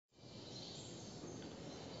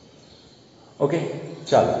Okay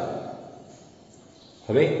चलो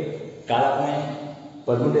હવે કાલ આપણે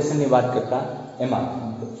પરમ્યુટેશનની વાત કરતા એમાં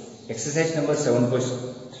એક્સરસાઇઝ નંબર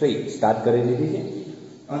 7.3 સ્ટાર્ટ કરી દીધી છે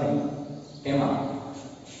અને એમાં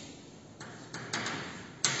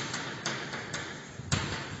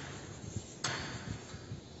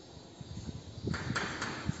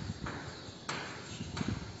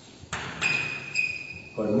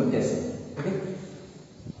permutation ओके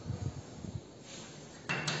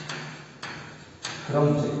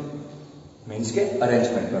क्रम से मीन्स के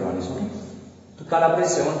अरेंजमेंट करवानी છે तो કાલ આપણે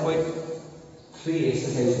 7.3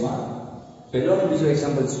 एक्सरसाइज માં પહેલો અને બીજો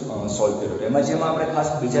એક્ઝામ્પલ સોલ્વ કર્યો તો એમાં જેમાં આપણે ખાસ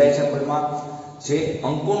બીજા એક્ઝામ્પલમાં જે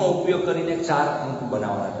અંકોનો ઉપયોગ કરીને ચાર અંક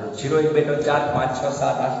બનાવવાના છે 0 1 2 3 4 5 6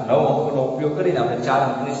 7 8 9 અંકોનો ઉપયોગ કરીને આપણે ચાર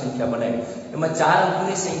અંકની સંખ્યા બનાવી એમાં ચાર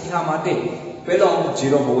અંકની સંખ્યા માટે પહેલો અંક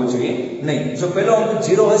 0 હોવો જોઈએ નહીં જો પહેલો અંક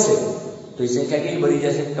 0 હશે તો એ સંખ્યા કેવી બની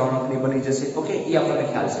જશે ત્રણ અંકની બની જશે ઓકે એ આપણને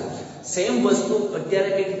ખ્યાલ છે સેમ વસ્તુ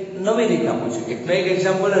અત્યારે કંઈક નવી રીતના પૂછ્યું એકનો એક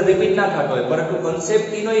એક્ઝામ્પલ રિપીટ ના થતો હોય પરંતુ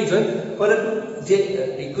કન્સેપ્ટ ઈ નહીં જ હોય પરંતુ જે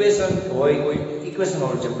ઇક્વેશન હોય કોઈ ઇક્વેશન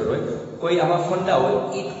વાળો ચેપ્ટર હોય કોઈ આમાં ફંડા હોય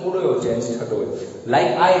એ થોડો એવો ચેન્જ થતો હોય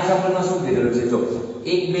લાઈક આ એક્ઝામ્પલમાં શું કીધેલું છે જો 1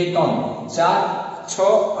 2 3 4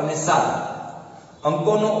 6 અને 7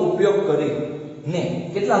 અંકોનો ઉપયોગ કરીને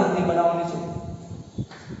કેટલા અંકની બનાવવાની છે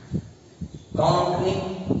ત્રણ અંકની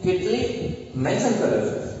કેટલી મેન્શન કરેલ છે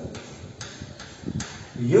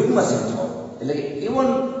યુગ્મ સંખ્યાઓ એટલે કે ઇવન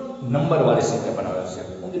નંબર વાળી સંખ્યા બનાવેલ છે શું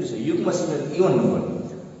કીધું છે યુગ્મ સંખ્યા ઇવન નંબર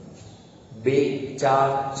 2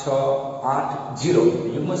 4 6 8 0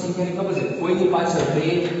 યુગ્મ સંખ્યાની ખબર છે કોઈની પાછળ 2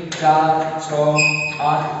 4 6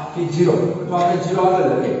 8 કે 0 તો આપણે 0 આગળ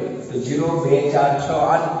લખીએ તો 0 2 4 6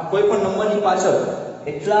 8 કોઈ પણ નંબરની પાછળ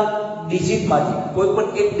એટલા ડિજિટમાંથી કોઈ પણ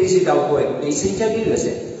એક ડિજિટ આવતો હોય તો એ સંખ્યા કેવી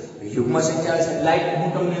હશે યુગ્મ સંખ્યા છે લાઈક હું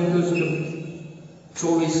તમને એમ કહું છું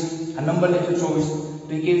 24 આ નંબર લખ્યો 24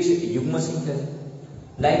 તો એ કેવી છે યુગ્મ સંખ્યા છે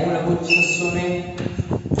લાઈક હું લખું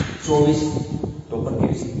 624 તો પણ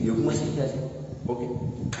કેવી છે યુગ્મ સંખ્યા છે ઓકે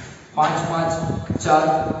 5 5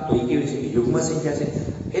 4 તો એ કેવી છે યુગ્મ સંખ્યા છે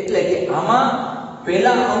એટલે કે આમાં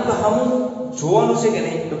પહેલા અંક સામું જોવાનું છે કે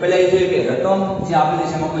નહીં તો પહેલા એ જોઈએ કે રકમ જે આપેલી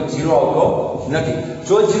છે એમાં કોઈ 0 આવતો નથી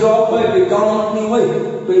જો 0 આવતો હોય તો 3 અંકની હોય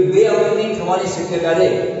તો એ 2 અંકની થવાની શક્યતા રહે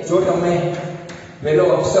જો તમે પહેલો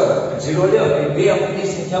અક્ષર 0 લ્યો તો 2 અંકની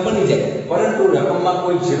સંખ્યા બની જાય પરંતુ રકમમાં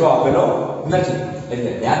કોઈ 0 આપેલો નથી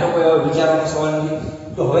એટલે ત્યાં તો કોઈ વિચારવાનો સવાલ નથી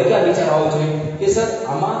તો હવે ક્યાં વિચાર આવવો જોઈએ કે સર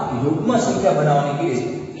આમાં યુગ્મ સંખ્યા બનાવવાની કેવી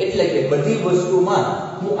છે એટલે કે બધી વસ્તુમાં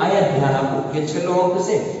હું આયા ધ્યાન આપું કે છેલ્લો અંક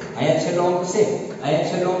છે આયા છેલ્લો અંક છે આયા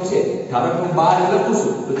છેલ્લો અંક છે ધારો કે હું 12 લખું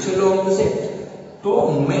છું તો છેલ્લો અંક છે તો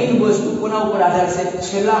મેઈન વસ્તુ કોના ઉપર આધાર છે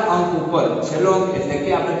છેલ્લા અંક ઉપર છેલ્લો અંક એટલે કે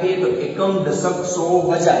આપણે કહીએ તો એકમ દશક સો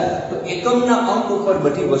હજાર તો એકમના અંક ઉપર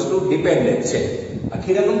બધી વસ્તુ ડિપેન્ડન્ટ છે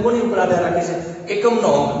આખી રકમ કોની ઉપર આધાર રાખે છે એકમનો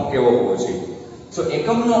અંક કેવો હોવો જોઈએ તો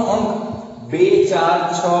એકમનો અંક 2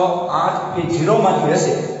 4 6 8 કે 0 માંથી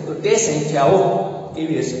હશે તો તે સંખ્યાઓ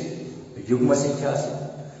કેવી હશે યુગ્મ સંખ્યા હશે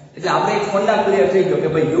એટલે આપણે એક ફંડા ક્લિયર થઈ ગયો કે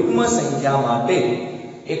ભાઈ યુગ્મ સંખ્યા માટે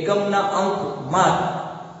એકમના અંકમાં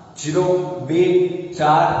 0 2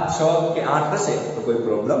 4 6 કે 8 હશે તો કોઈ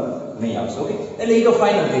પ્રોબ્લેમ નહીં આવશે ઓકે એટલે એ તો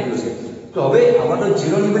ફાઇનલ થઈ ગયું છે તો હવે આમાં તો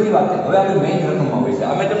 0 ની બધી વાત છે હવે આપણે મેઈન રકમમાં હોય છે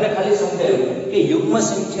અમે તમને ખાલી સમજાવ્યું કે યુગ્મ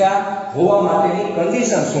સંખ્યા હોવા માટેની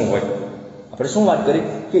કન્ડિશન શું હોય આપણે શું વાત કરી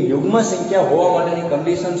કે યુગ્મ સંખ્યા હોવા માટેની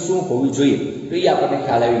કન્ડિશન શું હોવી જોઈએ તો એ આપણને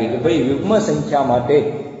ખ્યાલ આવી ગયો કે ભાઈ યુગ્મ સંખ્યા માટે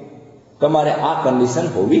તમારે આ કન્ડિશન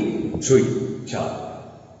હોવી જોઈએ ચાલો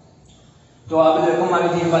તો આ બધી રકમ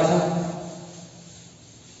આવી ગઈ પાછળ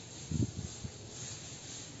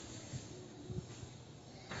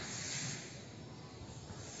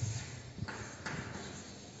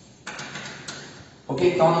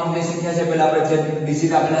ओके ત્રણ અંકની સંખ્યા છે પહેલા આપણે જે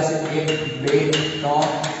ડિજિટ આપેલા છે 1 2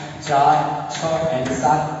 3 4 6 અને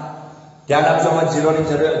 7 ધ્યાન આપજો આમાં 0 ની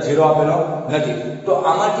 0 આપેલો નથી તો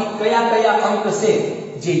આમાંથી કયા કયા અંક છે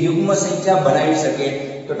જે યુગ્મ સંખ્યા બનાવી શકે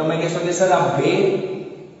તો તમે કહેશો કે સર આ 2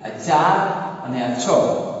 આ 4 અને આ 6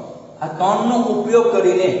 આ ત્રણનો ઉપયોગ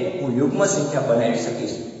કરીને હું યુગ્મ સંખ્યા બનાવી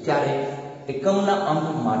શકીશ ત્યારે એકમના અંક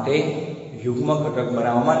માટે યુગ્મ ઘટક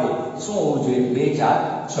બનાવવા માટે શું હોવું જોઈએ 2 4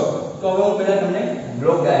 6 તો હવે હું પહેલા તમને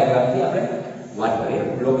બ્લોક ડાયાગ્રામથી આપણે વાત કરીએ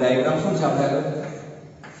બ્લોક ડાયાગ્રામ શું છે આપણે આગળ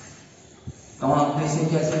ત્રણ અંકની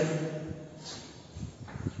સંખ્યા છે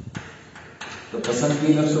તો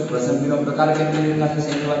પસંદગી લખશું પસંદગીનો પ્રકાર કેટલી રીતના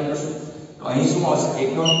થશે એની વાત કરશું તો અહીં શું આવશે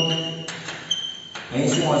એકમ અહીં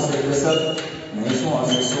શું આવશે દશક અહીં શું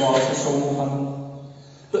આવશે 100 આવશે 100 ખાનું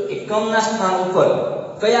તો એકમના સ્થાન ઉપર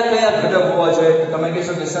કયા કયા ઘટક હોવા જોઈએ તો તમે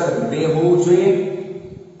કહેશો કે સર 2 હોવું જોઈએ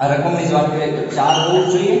આ રકમની જ વાત કરીએ તો 4 હોવું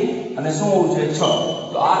જોઈએ અને શું હોવું જોઈએ 6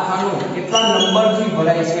 તો આ ખાનું કેટલા નંબરથી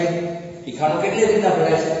ભરાય છે એ ખાનું કેટલી રીતના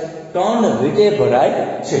ભરાય છે ત્રણ રીતે ભરાય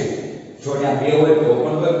છે. જો ત્યાં 2 હોય તો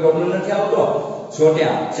પણ કોઈ પ્રોબ્લેમ નથી આવતો, જો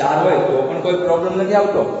ત્યાં 4 હોય તો પણ કોઈ પ્રોબ્લેમ નથી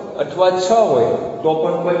આવતો, અથવા 6 હોય તો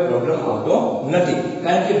પણ કોઈ પ્રોબ્લેમ આવતો નથી.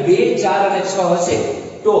 કારણ કે 2, 4 અને 6 હશે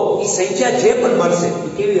તો એ સંખ્યા જે પણ બનશે એ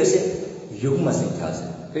કેવી હશે? યુગ્મ સંખ્યા હશે.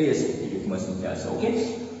 કઈ હશે? યુગ્મ સંખ્યા હશે. ઓકે.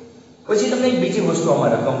 પછી તમને એક બીજી વસ્તુ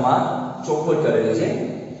આમાં રકમમાં ચોખ્ખો કરેલી છે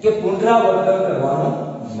કે પુનરાવર્તન કરવાનું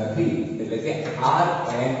નથી, એટલે કે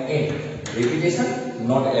RNA repetition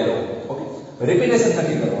not એલોડ. Okay, repetition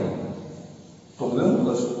નથી કરવાનું. તો હવે હું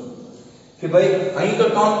કરશું કે ભાઈ અહીં તો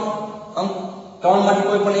 3 અંક, 3 માંથી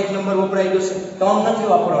કોઈ પણ એક નંબર વપરાઈ ગયો છે, 3 નથી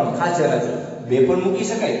વાપરવાનો, ખાસ યાદ રાખજો. 2 પણ મૂકી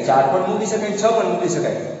શકાય, 4 પણ મૂકી શકાય, 6 પણ મૂકી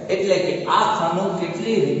શકાય. એટલે કે આ ખાનું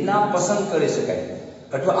કેટલી રીતના પસંદ કરી શકાય,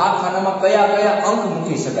 અથવા આ ખાનામાં કયા કયા અંક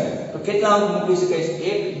મૂકી શકાય. તો કેટલા અંક મૂકી શકાય છે?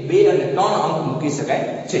 1, 2 અને 3 અંક મૂકી શકાય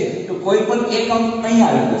છે. તો કોઈ પણ એક અંક અહીં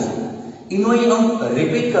આવી જશે, એનો એ અંક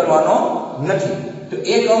રિપીટ કરવાનો નથી. તો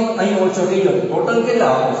એક અંક અહીં ઓછો થઈ ગયો, ટોટલ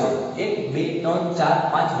કેટલા આવશે? 1, 2, 3, 4,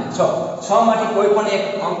 5 ને 6. 6 માંથી કોઈ પણ એક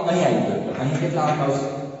અંક અહીં આવી ગયો, તો અહીં કેટલા અંક આવશે?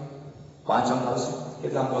 5 અંક આવશે.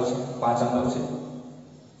 કેટલા અંક આવશે? 5 અંક આવશે.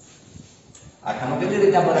 આ ખાનું કેટલી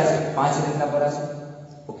રીતના ભરાશે? 5 રીતના ભરાશે.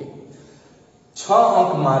 ઓકે, 6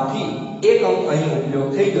 અંકમાંથી એક અંક અહીં ઉપયોગ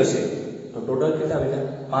થઈ જશે, તો ટોટલ કેટલા વધ્યા?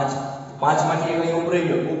 5. 5 માંથી એક અહીં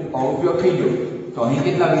ઉપયોગ થઈ ગયો, તો અહીં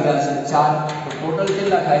કેટલા વધ્યા છે? 4. તો ટોટલ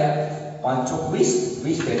કેટલા થાય? 5 ચોક 20,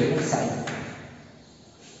 20 તેરી 60.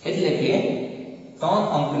 એટલે કે 3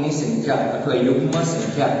 અંકની સંખ્યા અથવા યુગ્મ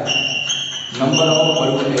સંખ્યા, નંબર ઓફ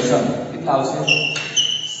પરમ્યુટેશન કેટલા આવશે?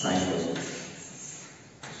 60 આવશે.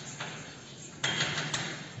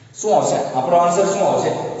 શું આવશે? આપણો આન્સર શું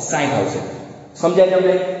આવશે? 60 આવશે. સમજાય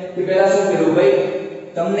તમને? કે પહેલા શું કર્યું ભાઈ?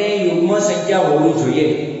 તમને યુગ્મ સંખ્યા હોવી જોઈએ,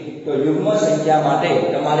 તો યુગ્મ સંખ્યા માટે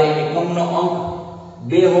તમારે એકમનો અંક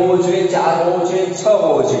 2 હોવો જોઈએ, 4 હોવો જોઈએ, 6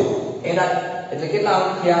 હોવો જોઈએ. એના એટલે કેટલા અંક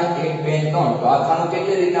થયા? 1, 2, 3. તો આ ખાનું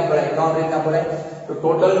કેટલી રીતના ભરાય? 3 રીતના ભરાય. તો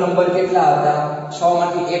ટોટલ નંબર કેટલા હતા? 6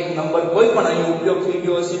 માંથી એક નંબર કોઈ પણ અહીં ઉપયોગ થઈ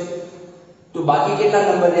ગયો હશે, તો બાકી કેટલા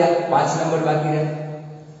નંબર રહ્યા? 5 નંબર બાકી રહ્યા.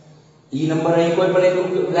 ઈ નંબર અહીં કોઈ પણ એક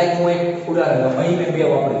લાઈક હું એક ઉદાહરણ અહીં મેં 2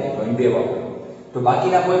 વાપરી દીધો, અહીં 2 વાપરી, તો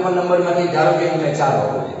બાકીના કોઈ પણ નંબરમાંથી ધારો કે મેં 4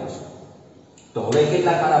 વાપરી દીધો છે, તો હવે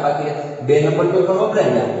કેટલા ખાના બાકી રહ્યા? 2 નંબર કોઈ પણ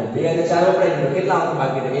વપરાઈ ગયા, 2 અને 4 વપરાઈ ગયા, કેટલા અંક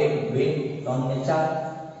બાકી રહ્યા? 1, 2, 3 ને 4.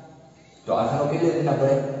 તો આ ખાનો કેટલી રીતના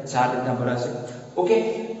ભરાય? 4 રીતના ભરાશે. ઓકે,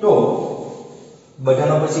 તો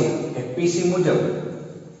બધાનો પછી પીસી મુજબ,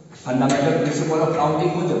 ફંડામેન્ટલ પ્રિન્સિપલ ઓફ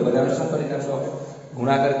કાઉન્ટિંગ મુજબ બધાનો શું કરી નાખશો?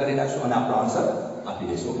 ગુણાકાર કરી નાખશો અને આપણો આન્સર આપી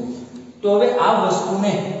દેશો. તો હવે આ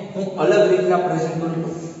વસ્તુને હું અલગ રીતના પ્રેઝન્ટ કરું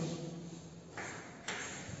છું.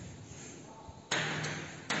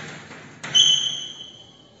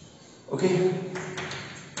 ઓકે,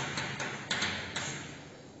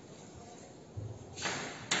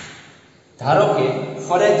 ધારો કે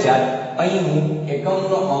ફરજિયાત અહીં હું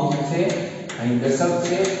એકમનો અંક છે, અહીં દશક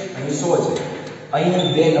છે, અહીં 100 છે, અહીં હું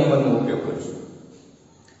 2 નંબરનો ઉપયોગ કરું છું.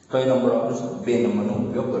 કયો નંબર વાપરું છું? 2 નંબરનો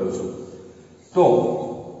ઉપયોગ કરું છું. તો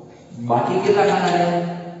બાકી કેટલા ખાના રહ્યા?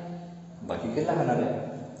 બાકી કેટલા ખાના રહ્યા?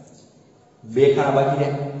 2 ખાના બાકી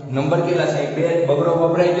રહ્યા. નંબર કેટલા છે? 2 બગડો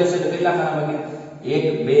વપરાઈ ગયો છે, તો કેટલા ખાના બાકી? 1,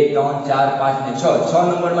 2, 3, 4, 5 ને 6. 6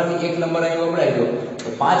 નંબરમાંથી એક નંબર અહીં વપરાઈ ગયો, તો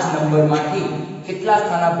 5 નંબરમાંથી કેટલા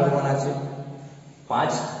ખાના ભરવાના છે?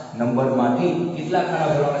 5 નંબરમાંથી કેટલા ખાના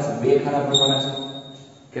ભરવાના છે? 2 ખાના ભરવાના છે.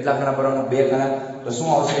 કેટલા ખાના ભરવાના? 2 ખાના. તો શું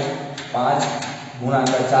આવશે? 5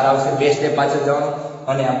 ગુણાકાર 4 આવશે. 2 સ્ટેપ પાછળ જવાનું,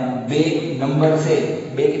 અને આ 2 નંબર છે,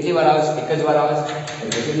 2 કેટલી વાર આવે છે? એક જ વાર આવે છે.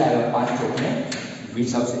 એટલે કેટલા આવે? 5 ચોક ને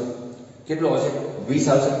 20 આવશે. કેટલો આવશે? 20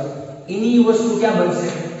 આવશે. એની વસ્તુ ક્યાં બનશે?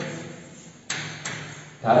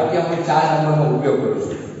 ધારો કે હું 4 નંબરનો ઉપયોગ કરું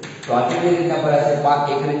છું, તો આ કેવી રીતના ભરાશે?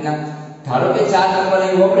 એક રીતના. ધારો કે 4 નંબર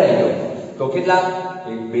અહીં વપરાઈ ગયો, તો કેટલા?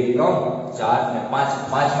 1, 2, 3, 4 ને 5.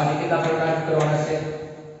 5 માંથી કેટલા કરવાના છે?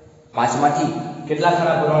 5 માંથી કેટલા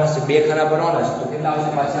ખાના ભરવાના છે? 2 ખાના ભરવાના છે, તો કેટલા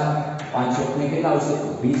આવશે? પાછા 5 ચોક ને કેટલા આવશે?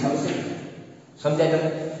 20 આવશે. સમજાય તમને?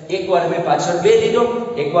 એકવાર મેં પાછળ 2 લીધો,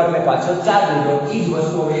 એકવાર મેં પાછળ 4 લીધો, ઈ જ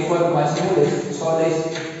વસ્તુ હવે એકવાર પાછળ હું લઈશ 6 લઈશ.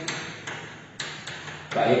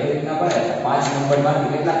 તો એક રીતના ભરાય. 5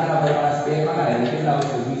 નંબરમાંથી કેટલા ખાના ભરવાના છે? 2 ખાના, એટલે કેટલા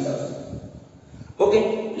આવશે? 20 આવશે. ઓકે,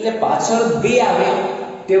 એટલે પાછળ 2 આવે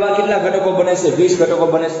તેવા કેટલા ઘટકો બને છે? 20 ઘટકો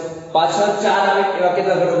બને છે. પાછળ 4 આવે એવા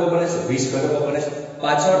કેટલા ઘટકો બને છે? 20 ઘટકો બને છે.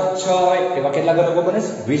 પાછળ 6 હોય એવા કેટલા ઘટકો બને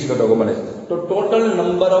છે? 20 ઘટકો બને છે. તો ટોટલ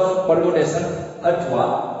નંબર ઓફ પરમ્યુટેશન અથવા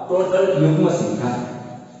ટોટલ યુગ્મ સંખ્યા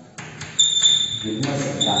 20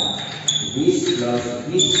 + 20 +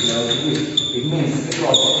 20 it means કેટલો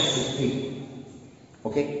આવશે? 60.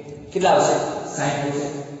 ઓકે, કેટલા આવશે? 60 આવશે.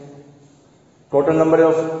 Total number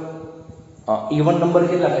of even number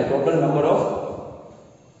કેટલા છે? Total number of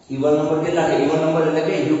even number કેટલા છે? ઇવન નંબર એટલે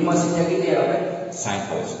કે યુગ્મ સંખ્યા કેટલી આવે? 60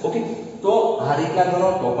 આવે છે. ઓકે, તો આ રીતના ગણો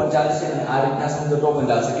તો પણ ચાલશે અને આ રીતના સમજો તો પણ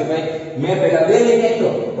ચાલશે કે ભાઈ મેં પહેલા 2 લઈને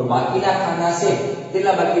આવ્યો તો બાકીના ખાના છે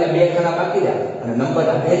કેટલા બાકી રહ્યા? 2 ખાના બાકી રહ્યા અને નંબર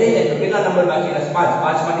આ 2 લઈને તો કેટલા નંબર બાકી રહ્યા? 5.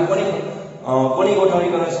 5 માંથી કોની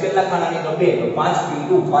ગોઠવણી કરવાની? કેટલા ખાનાની? તો 2. તો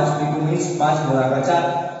 5p2 5p2 મીન્સ 5 ગુણાકાર 4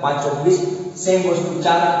 5 ચોક 20. સેમ વસ્તુ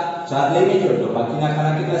 4 લઈને ગયો તો બાકીના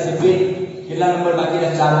ખાના કેટલા છે? 2. કેટલા નંબર બાકી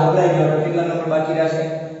રહ્યા? 4 વપરાઈ ગયો તો કેટલા નંબર બાકી રહ્યા છે?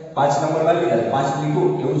 5 નંબર બાકી રહ્યા. 5p2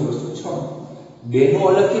 એવું જ વસ્તુ 6. 2 નું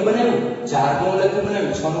અલગથી બનાવ્યું, 4 નું અલગથી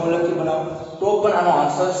બનાવ્યું, 6 નું અલગથી બનાવો તો પણ આનો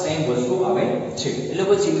આન્સર સેમ વસ્તુ આવે છે. એટલે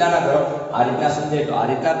કોઈ ચિંતા ના કરો. આ રીતના સમજાય તો આ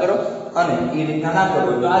રીતના કરો અને એ રીતના ના કરો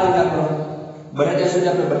તો આ રીતના કરો. બને ત્યાં સુધી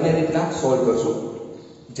આપણે બંને રીતના સોલ્વ કરશું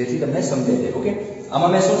જેથી તમને સમજાઈ જાય. ઓકે,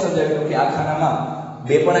 આમાં મેં શું સમજાવ્યું કે આ ખાનામાં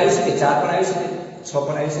 2 પણ આવી શકે, 4 પણ આવી શકે, 6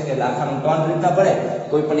 પણ આવી શકે. એટલે આ ખાનું 3 રીતના ભરાય.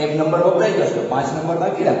 કોઈ પણ એક નંબર વપરાઈ ગયો તો 5 નંબર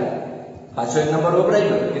બાકી રાખો. પાછો એક નંબર વપરાઈ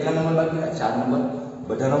ગયો કેટલા નંબર બાકી રહ્યા? 4 નંબર.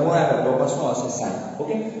 બધાનો ગુણાકાર તો પણ શું હશે? 60.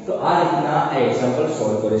 ઓકે, તો આ રીતના આ એક્ઝામ્પલ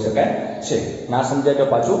સોલ્વ કરી શકાય છે. ના સમજાય તો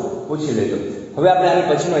પાછું પૂછી લેજો. હવે આપણે આની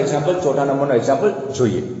પછીનો એક્ઝામ્પલ ચોથા નંબરનો એક્ઝામ્પલ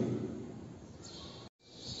જોઈએ.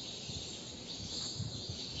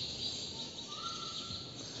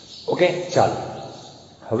 ઓકે, ચાલો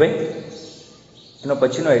હવે એનો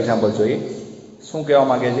પછીનો એક્ઝામ્પલ જોઈએ. શું કહેવા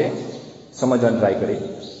માંગે છે સમજવાનું ટ્રાય કરી.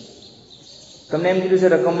 તમને એમ કીધું છે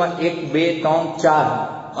રકમમાં 1 2 3 4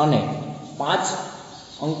 અને 5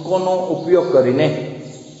 અંકોનો ઉપયોગ કરીને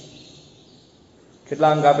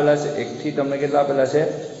કેટલા અંક આપેલા છે? 1 થી તમને કેટલા આપેલા છે?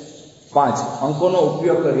 5 અંકોનો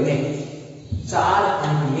ઉપયોગ કરીને 4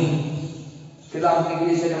 અંકની કેટલા અંકની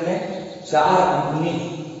કીધી છે તમને? 4 અંકની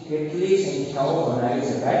કેટલી સંખ્યાઓ બનાવી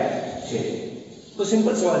શકાય છે? તો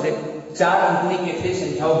સિમ્પલ સવાલ છે. 4 અંકની કેટલી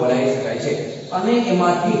સંખ્યાઓ બનાવી શકાય છે અને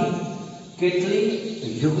એમાંથી કેટલી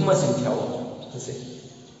યુગ્મ સંખ્યાઓ હશે?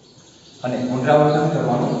 અને પુનરાવર્તન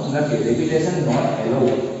કરવાનું નથી. Repetition not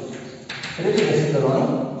allowed. રિપીટેશન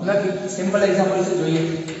કરવાનું નથી. સિમ્પલ એક્ઝામ્પલ છે જોઈએ.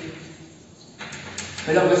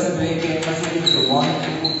 પહેલો ક્વેશ્ચન જોઈએ કે એમાં શું કીધું? 1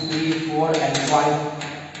 2 3 4 and 5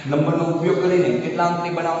 નંબરનો ઉપયોગ કરીને કેટલા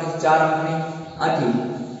અંકની બનાવવાની? 4 અંકની. આથી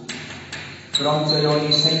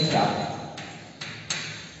ક્રમચયોની સંખ્યા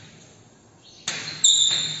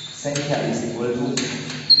is equal to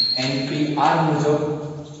NPR મુજબ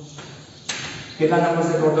કેટલા નંબર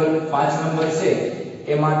છે? ટોટલ 5 નંબર છે.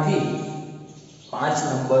 એમાંથી 5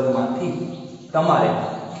 નંબરમાંથી તમારે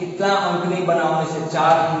કેટલા અંકની બનાવવાની છે?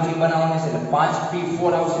 4 અંકની બનાવવાની છે. એટલે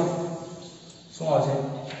 5p4 આવશે. શું આવશે?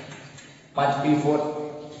 5p4.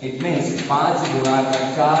 ઇટ મીન્સ 5 ગુણાકાર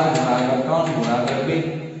 4 ગુણાકાર 3 ગુણાકાર 2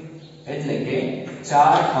 એટલે કે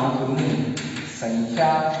 4 અંકની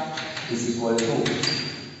સંખ્યા is equal to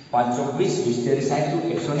 5 ચોક 20 20 તેરી 60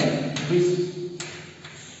 120.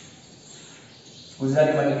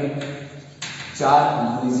 ગુજરાતીમાં લખીએ 4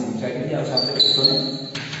 અંકની સંખ્યા કેટલી આવશે? આપણે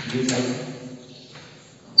 120 આવશે.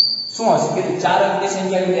 શું હશે કે 4 અંકની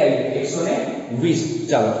સંખ્યા કેટલી આવી? 120.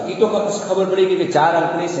 ચાલો ઈ તો ખબર પડી ગઈ કે 4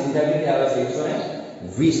 અંકની સંખ્યા કેટલી આવે છે?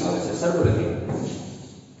 120 આવે છે. સરખું લખીએ.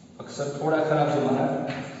 અક્ષર થોડા ખરાબ છે મારા.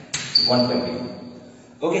 120.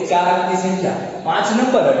 ઓકે, 4 અંકની સંખ્યા 5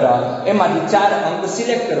 નંબર હતા એમાંથી 4 અંક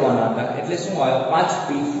સિલેક્ટ કરવાના હતા. એટલે શું આવ્યો?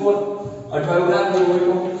 5p4. અથવા એવું ના કરવું હોય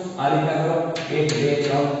તો આ રીતના કરો. 1 2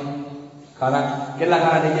 3 ખાના. કેટલા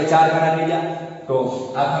ખાના થઈ ગયા? 4 ખાના થઈ ગયા. તો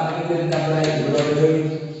આ ખાના કેવી રીતના ભરાય? બરોબર જોઈએ.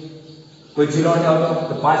 કોઈ જીરો ન આવતો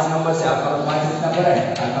તો 5 નંબર છે. આ ખાનો 5 રીતના ભરાય,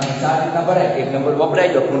 આ ખાનો 4 રીતના ભરાય. એક નંબર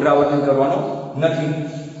વપરાય તો પુનરાવર્તન કરવાનું નથી.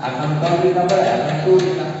 આ ખાનો 3 રીતના ભરાય, આ ખાનો 2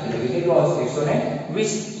 રીતના. એટલે કે કેટલો આવશે?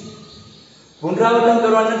 120. પુનરાવર્તન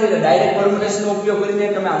કરવાનું નથી એટલે ડાયરેક્ટ પરમ્યુટેશન નો ઉપયોગ કરીને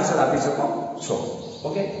તમે આન્સર આપી શકો છો.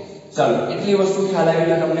 ઓકે, ચાલો એટલી વસ્તુ ખ્યાલ આવી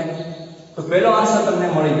ગયો તમને. તો પહેલો આન્સર તમને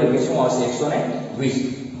મળી ગયો કે શું આવશે? 120.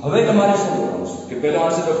 હવે તમારે શું કરવાનું છે કે પહેલો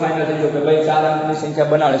આન્સર તો ફાઇનલ થઈ ગયો કે ભાઈ 4 અંકની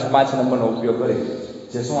સંખ્યા બનાવે છે 5 નંબરનો ઉપયોગ કરે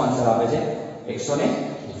જે શું આન્સર આપે છે?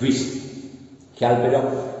 120. ખ્યાલ કર્યો?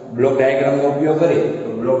 બ્લોક ડાયાગ્રામનો ઉપયોગ કરી તો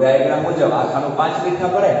બ્લોક ડાયાગ્રામ મુજબ આ ખાનું 5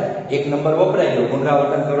 રીતના ભરાય. એક નંબર વપરાય તો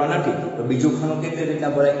પુનરાવર્તન કરવા નથી. તો બીજું ખાનું કેટલી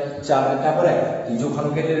રીતના ભરાય? 4 રીતના ભરાય. ત્રીજું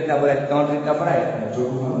ખાનું કેટલી રીતના ભરાય? 3 રીતના ભરાય. અને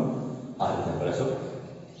ચોથું ખાનું આ રીતના ભરાય.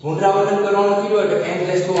 પુનરાવર્તન કરવાનું કીધું હોય તો n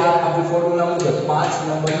આપણી ફોર્મ્યુલા મુજબ 5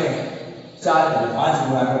 નંબરને 4 એટલે 5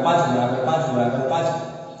 ગુણાકાર 5 ગુણાકાર 5 ગુણાકાર 5.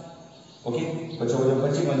 ઓકે, પછી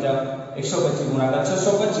 125 ગુણાકાર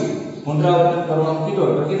 625. પુનરાવર્તન કરવાનું કીધું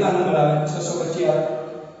હોય તો કેટલા નંબર આવે? 625 આવે.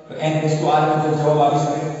 તો n મુજબ જવાબ આવી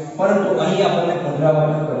શકે. પરંતુ અહીં આપણને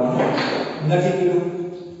પુનરાવર્તન કરવાનું નથી કીધું.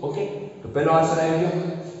 ઓકે, તો પહેલો આન્સર આવી ગયો.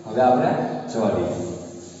 હવે આપણે જવાબ દઈએ.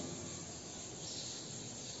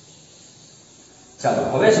 ચાલો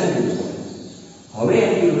હવે શું કીધું? હવે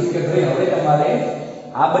એમ કીધું કે ભાઈ હવે તમારે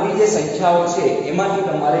આ બધી જે સંખ્યાઓ છે એમાંથી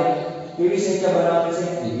તમારે કેવી સંખ્યા બનાવવાની છે?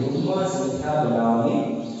 યુગ્મ સંખ્યા બનાવવાની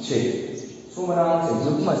છે. શું બનાવવાનું છે?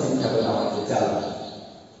 યુગ્મ સંખ્યા બનાવવાની છે. ચાલો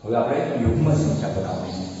હવે આપણે યુગ્મ સંખ્યા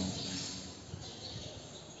બનાવવાની છે.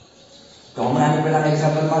 તો હમણાં પહેલા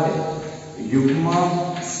એક્ઝામ્પલ માટે યુગ્મ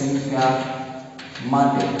સંખ્યા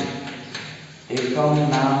માટે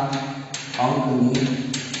એકમના અંકની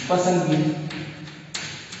પસંદગી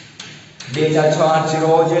 2 4 6 8 0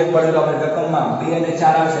 હોવો જોઈએ, પરંતુ આપણે રકમમાં 2 અને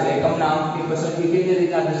 4 આવશે એટલે એકમના અંકની પસંદગી કેવી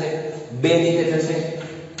રીતે થશે? 2 રીતે થશે.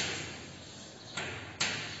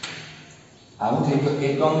 આવું થઈ તો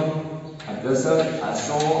એકમ આ દશક આ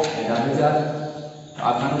 100 આ 1000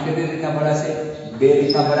 આખાનું કેવી રીતના ભરાશે? 2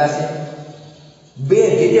 રીતના ભરાશે. 2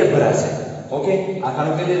 રીતે ભરાશે. ઓકે,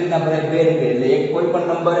 આખાનું કેવી રીતના ભરાય? 2 રીતે. એટલે એક કોઈ પણ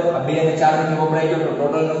નંબર આ 2 અને 4 રીતે વપરાઈ ગયો તો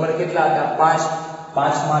ટોટલ નંબર કેટલા હતા? 5.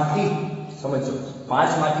 5 માંથી સમજો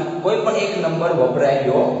 5 માંથી કોઈ પણ એક નંબર વપરાઈ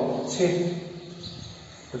ગયો છે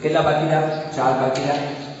તો કેટલા બાકી રહ્યા? 4 બાકી રહ્યા.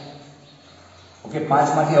 ઓકે,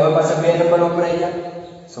 5 માંથી હવે પાછા 2 નંબર વપરાઈ ગયા.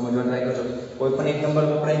 સમજવા ટ્રાય કરજો. કોઈ પણ એક નંબર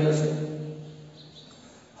વપરાઈ ગયો છે.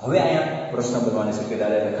 હવે અહીંયા પ્રશ્ન બનવાની શક્યતા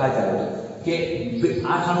લખાઈ જાય કે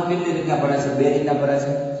આખાનું કેવી રીતના ભરાશે? 2 રીતના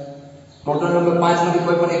ભરાશે. ટોટલ નંબર 5 માંથી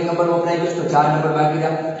કોઈ પણ એક નંબર વપરાઈ ગયો તો 4 નંબર બાકી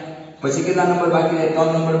રહ્યા. પછી કેટલા નંબર બાકી રહ્યા?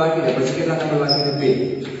 3 નંબર બાકી રહ્યા. પછી કેટલા નંબર બાકી રહ્યા? 2.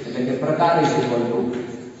 એટલે કે પ્રકાર છે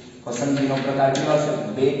પસંદગીનો પ્રકાર કેટલો હશે?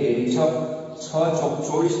 2 તેરી 6 6 ચોક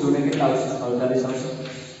 24 દુને કેટલા આવશે? 48 આવશે.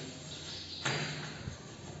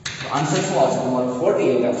 તો આન્સર શું આવશે તમારો?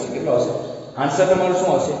 48 આવશે. કેટલો આવશે આન્સર તમારો? શું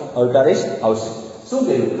આવશે? 48 આવશે. શું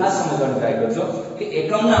કર્યું? ખાસ સમજવાનું ટ્રાય કરજો કે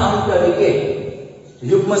એકમના અંક તરીકે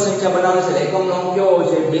યુગ્મ સંખ્યા બનાવે છે. એકમનો અંક કેવો હોય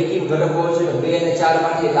છે? બેકી ઘટક હોય છે. 2 અને 4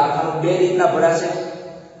 માંથી એટલે આખાનું 2 રીતના ભરાશે.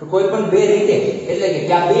 તો કોઈ પણ 2 રીતે એટલે કે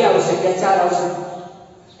ક્યાં 2 આવશે ક્યાં 4 આવશે.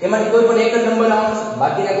 એમાંથી કોઈ પણ એક જ નંબર આવશે.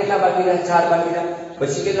 બાકીના કેટલા બાકી રહ્યા? 4 બાકી રહ્યા.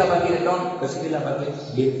 પછી કેટલા બાકી રહ્યા? 3. પછી કેટલા બાકી રહ્યા?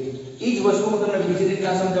 2. ઈ જ વસ્તુ હું તમને બીજી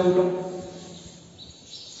રીતના સમજાવું તો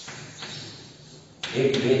 1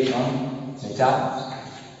 2 3 અને 4.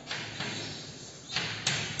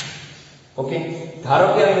 ઓકે, ધારો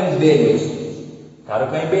કે અહીં હું 2 લઈશ. ધારો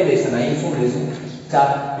કે અહીં 2 લઈશ અને અહીં શું લઈશ? 4.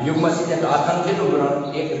 યુગ્મ સંખ્યા તો આખાનું કેટલું ભરવાનું?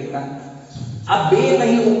 એક રીતના. આ 2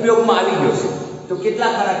 અહીં ઉપયોગમાં આવી ગયો છે તો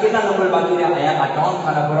કેટલા ખાના કેટલા નંબર બાકી રહ્યા? અહીંયા આ 3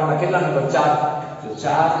 ખાના ભરવાના. કેટલા નંબર? 4. તો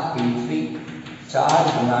 4 × 4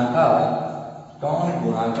 ગુણાકાર 3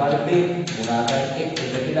 ગુણાકાર 2 ગુણાકાર 1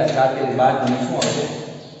 એટલે કેટલા? 4 તેરી 12 અને શું આવશે?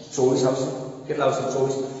 24 આવશે. કેટલા આવશે?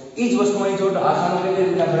 24. ઈ જ વસ્તુ અહીં જો તો આખાનું કેવી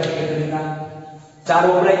રીતના ભરાય? એક રીતના. 4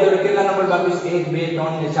 વપરાઈ ગયો એટલે કેટલા નંબર બાકી છે? 1 2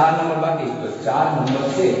 3 ને 4 નંબર બાકી. તો 4 નંબર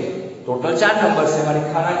છે. ટોટલ 4 નંબર છે. મારી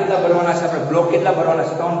ખાના કેટલા ભરવાના છે? આપણે બ્લોક કેટલા ભરવાના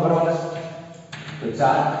છે? 3 ભરવાના છે. તો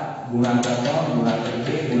 4 ગુણાકાર 3 ગુણાકાર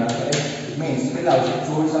 2 ગુણાકાર 1 મીન્સ કેટલા આવશે?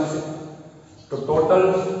 24 આવશે. તો ટોટલ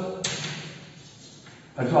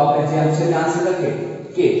અથવા આપણે જે આવશે તે આન્સર લખીએ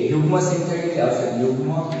કે યુગ્મ સંખ્યા કેટલી આવશે? યુગ્મ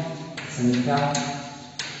સંખ્યા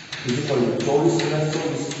 24 +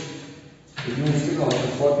 24 ઇટ મીન્સ કેટલો આવશે?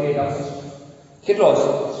 48 આવશે. કેટલો આવશે?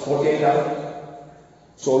 48 આવે.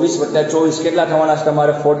 24 + 24 કેટલા થવાના છે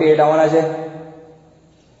તમારે? 48 આવવાના છે.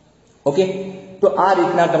 ઓકે, તો આ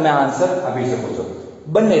રીતના તમે આન્સર આપી શકો છો.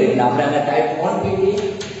 બંને રીતના આપણે આને ટાઈપ 1 કહી દઈએ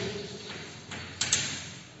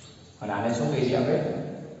અને આને શું કહી દઈએ? આપણે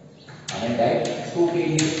આને ટાઈપ 2 કહી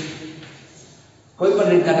દઈએ. કોઈ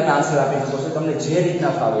પણ રીતના તમે આન્સર આપી શકો છો. તમને જે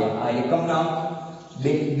રીતના ફાવે. આ એકમના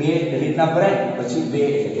બે રીતના ભરાય પછી 2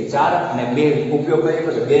 એટલે કે 4 અને 2 ઉપયોગ કરીએ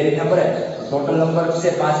તો 2 રીતના ભરાય. ટોટલ નંબર છે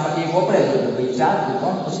 5 માંથી એક વપરાય તો પછી 4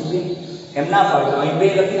 3 પછી 2. એમ ના ફાવે તો અહીં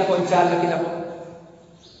 2 લખી નાખો, 4 લખી નાખો.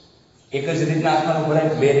 એક જ રીતના આખાનું ભરાય.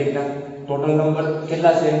 2 રીતના ટોટલ નંબર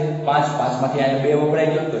કેટલા છે? 5. 5 માંથી અહીંયા 2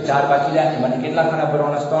 વપરાઈ ગયો તો 4 બાકી રહ્યા. એમાંથી કેટલા ખાના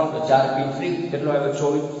ભરવાના? 3. તો 4 × 3 કેટલો આવ્યો?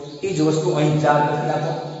 24. ઈ જ વસ્તુ અહીં 4 લખી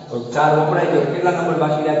નાખો. તો 4 વપરાઈ ગયો કેટલા નંબર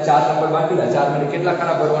બાકી રહ્યા? 4 નંબર બાકી રહ્યા. 4 માંથી કેટલા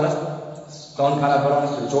ખાના ભરવાના? 3 ખાના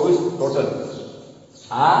ભરવાના છે. 24 ટોટલ.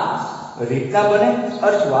 આ રીતના બને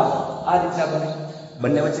અથવા આ રીતના બને.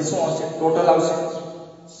 બંને વચ્ચે શું આવશે? ટોટલ આવશે.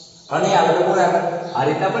 અને આ લોકો આ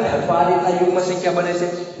રીતના બને અથવા આ રીતના યુગ્મ સંખ્યા બને છે.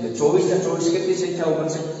 એટલે 24 ને 24 કેટલી સંખ્યાઓ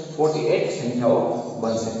બનશે? 48 સંખ્યાઓ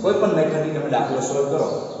બનશે. કોઈ પણ મેથડથી તમે દાખલો સોલ્વ કરો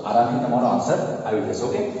આરામથી તમારો આન્સર આવી જશે.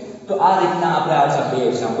 ઓકે, તો આ રીતના આપણે આજે 2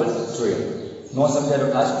 એક્ઝામ્પલ જોઈએ. નો સમજાય તો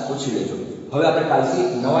ખાસ પૂછી લેજો. હવે આપણે કાલથી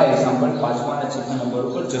નવા એક્ઝામ્પલ 5મા અને 6મા નંબર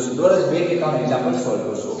ઉપર જશું. દરરોજ 2 કે 3 એક્ઝામ્પલ સોલ્વ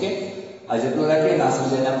કરશું. ઓકે, આ જેટલું રાખીએ ના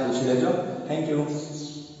સમજાય ના પૂછી લેજો. Thank you.